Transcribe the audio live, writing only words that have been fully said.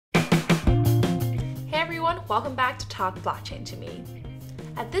everyone, welcome back to Talk Blockchain to Me.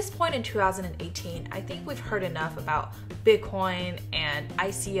 At this point in 2018, I think we've heard enough about Bitcoin and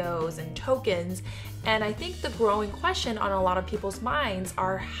ICOs and tokens, and I think the growing question on a lot of people's minds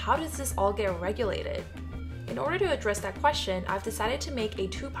are, how does this all get regulated? In order to address that question, I've decided to make a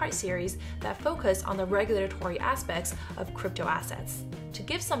two-part series that focus on the regulatory aspects of crypto assets. To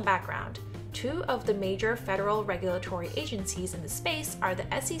give some background, two of the major federal regulatory agencies in the space are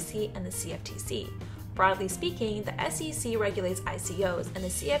the SEC and the CFTC. Broadly speaking, the SEC regulates ICOs and the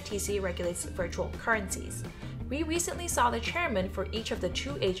CFTC regulates virtual currencies. We recently saw the chairman for each of the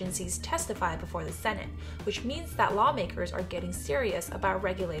two agencies testify before the Senate, which means that lawmakers are getting serious about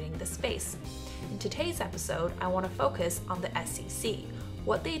regulating the space. In today's episode, I want to focus on the SEC,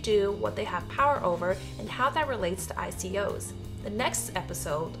 what they do, what they have power over, and how that relates to ICOs. The next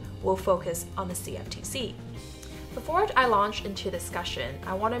episode will focus on the CFTC. Before I launch into discussion,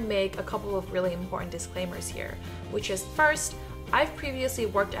 I want to make a couple of really important disclaimers here, which is first, I've previously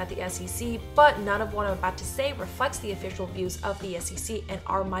worked at the SEC, but none of what I'm about to say reflects the official views of the SEC and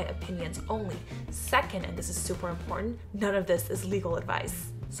are my opinions only. Second, and this is super important, none of this is legal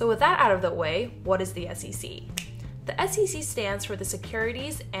advice. So with that out of the way, what is the SEC? The SEC stands for the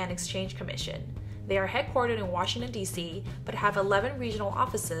Securities and Exchange Commission. They are headquartered in Washington, D.C., but have 11 regional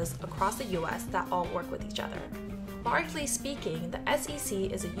offices across the U.S. that all work with each other. Largely speaking, the SEC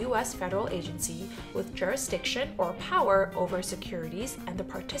is a U.S. federal agency with jurisdiction or power over securities and the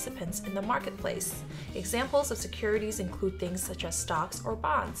participants in the marketplace. Examples of securities include things such as stocks or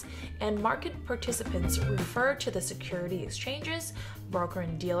bonds, and market participants refer to the security exchanges, broker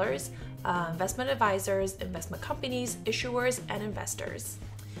and dealers, investment advisors, investment companies, issuers, and investors.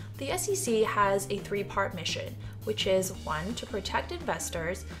 The SEC has a three-part mission, which is 1. To protect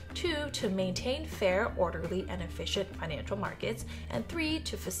investors, 2. To maintain fair, orderly, and efficient financial markets, and 3.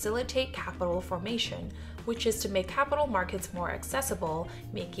 To facilitate capital formation, which is to make capital markets more accessible,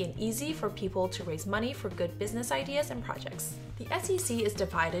 making it easy for people to raise money for good business ideas and projects. The SEC is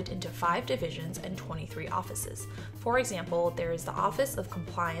divided into 5 divisions and 23 offices. For example, there is the Office of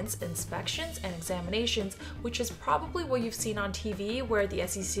Compliance, Inspections, and Examinations, which is probably what you've seen on TV, where the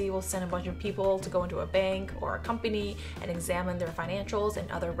SEC will send a bunch of people to go into a bank or a company and examine their financials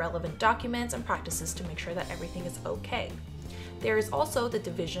and other relevant documents and practices to make sure that everything is okay. There is also the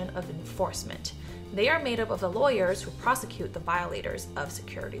Division of Enforcement. They are made up of the lawyers who prosecute the violators of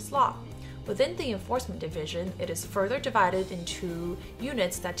securities law. Within the Enforcement Division, it is further divided into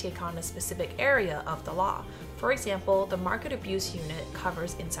units that take on a specific area of the law. For example, the Market Abuse Unit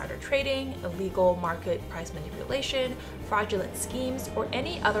covers insider trading, illegal market price manipulation, fraudulent schemes, or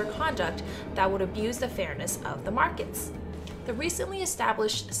any other conduct that would abuse the fairness of the markets. The recently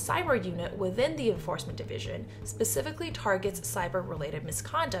established Cyber Unit within the Enforcement Division specifically targets cyber-related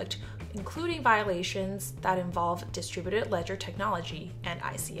misconduct, including violations that involve distributed ledger technology and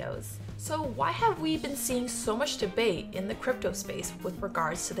ICOs. So why have we been seeing so much debate in the crypto space with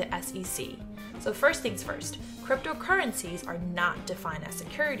regards to the SEC? So first things first, cryptocurrencies are not defined as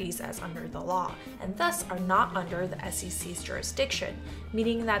securities as under the law, and thus are not under the SEC's jurisdiction,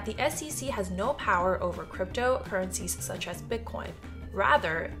 meaning that the SEC has no power over cryptocurrencies such as Bitcoin.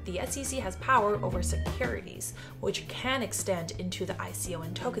 Rather, the SEC has power over securities, which can extend into the ICO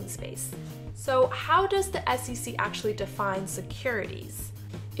and token space. So how does the SEC actually define securities?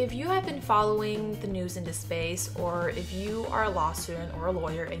 If you have been following the news in this space, or if you are a law student or a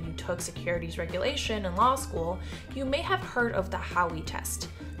lawyer and you took securities regulation in law school, you may have heard of the Howey Test.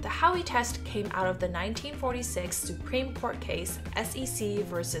 The Howey Test came out of the 1946 Supreme Court case SEC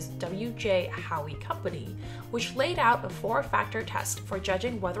versus W.J. Howey Company, which laid out a 4-factor test for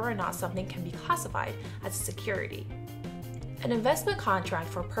judging whether or not something can be classified as a security. An investment contract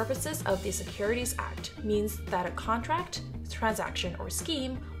for purposes of the Securities Act means that a contract, transaction, or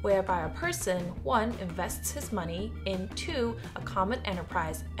scheme whereby a person 1. Invests his money in 2. A common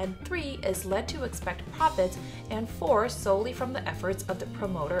enterprise, and 3. Is led to expect profits, and 4. Solely from the efforts of the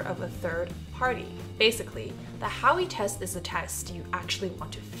promoter of a third party. Basically, the Howey Test is a test you actually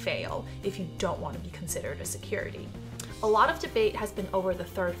want to fail if you don't want to be considered a security. A lot of debate has been over the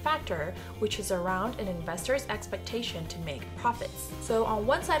third factor, which is around an investor's expectation to make profits. So on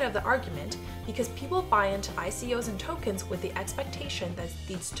one side of the argument, because people buy into ICOs and tokens with the expectation that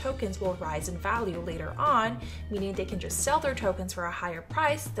these tokens will rise in value later on, meaning they can just sell their tokens for a higher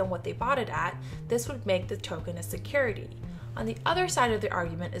price than what they bought it at, this would make the token a security. On the other side of the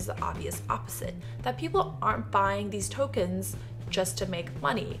argument is the obvious opposite, that people aren't buying these tokens just to make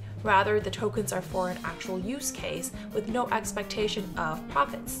money. Rather, the tokens are for an actual use case with no expectation of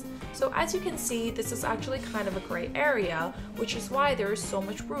profits. So as you can see, this is actually kind of a gray area, which is why there is so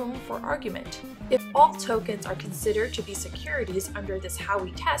much room for argument. If all tokens are considered to be securities under this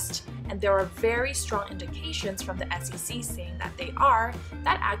Howey Test, and there are very strong indications from the SEC saying that they are,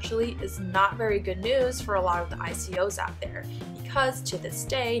 that actually is not very good news for a lot of the ICOs out there, because to this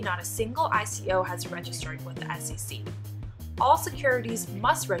day, not a single ICO has registered with the SEC. All securities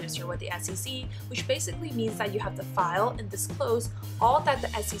must register with the SEC, which basically means that you have to file and disclose all that the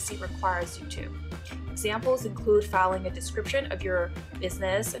SEC requires you to. Examples include filing a description of your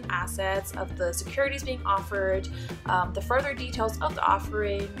business and assets, of the securities being offered, the further details of the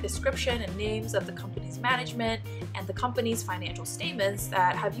offering, description and names of the company's management, and the company's financial statements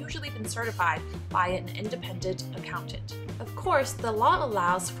that have usually been certified by an independent accountant. Of course, the law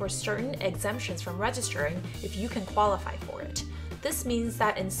allows for certain exemptions from registering if you can qualify for it. This means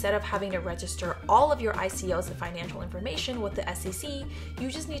that instead of having to register all of your ICOs and financial information with the SEC, you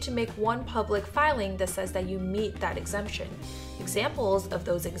just need to make one public filing that says that you meet that exemption. Examples of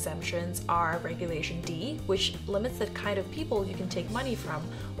those exemptions are Regulation D, which limits the kind of people you can take money from,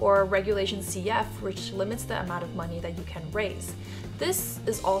 or Regulation CF, which limits the amount of money that you can raise. This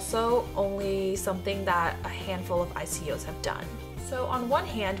is also only something that a handful of ICOs have done. So on one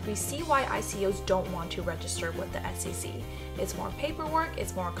hand, we see why ICOs don't want to register with the SEC. It's more paperwork,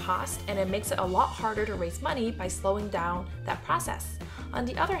 it's more cost, and it makes it a lot harder to raise money by slowing down that process. On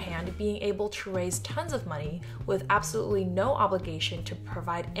the other hand, being able to raise tons of money with absolutely no obligation to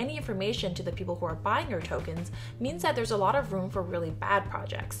provide any information to the people who are buying your tokens means that there's a lot of room for really bad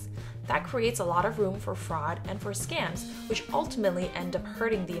projects. That creates a lot of room for fraud and for scams, which ultimately end up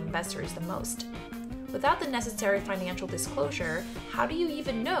hurting the investors the most. Without the necessary financial disclosure, how do you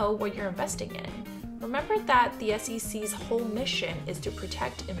even know what you're investing in? Remember that the SEC's whole mission is to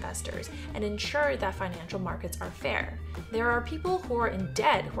protect investors and ensure that financial markets are fair. There are people who are in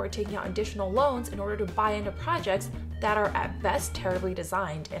debt who are taking out additional loans in order to buy into projects that are at best terribly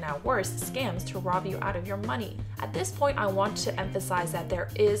designed and at worst scams to rob you out of your money. At this point, I want to emphasize that there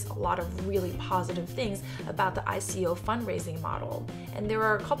is a lot of really positive things about the ICO fundraising model, and there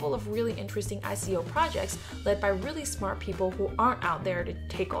are a couple of really interesting ICO projects led by really smart people who aren't out there to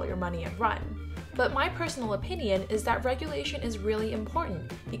take all your money and run. But my personal opinion is that regulation is really important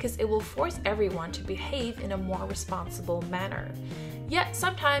because it will force everyone to behave in a more responsible manner. Yet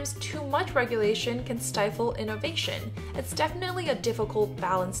sometimes too much regulation can stifle innovation. It's definitely a difficult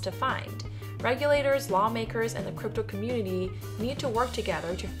balance to find. Regulators, lawmakers, and the crypto community need to work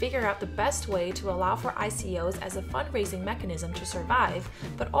together to figure out the best way to allow for ICOs as a fundraising mechanism to survive,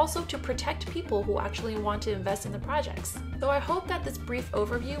 but also to protect people who actually want to invest in the projects. So I hope that this brief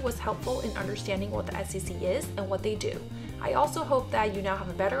overview was helpful in understanding what the SEC is and what they do. I also hope that you now have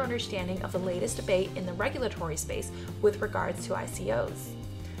a better understanding of the latest debate in the regulatory space with regards to ICOs.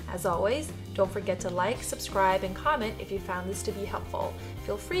 As always, don't forget to like, subscribe, and comment if you found this to be helpful.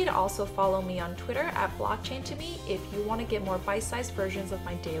 Feel free to also follow me on Twitter at blockchain2me if you want to get more bite-sized versions of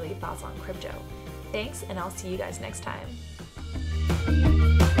my daily thoughts on crypto. Thanks, and I'll see you guys next time.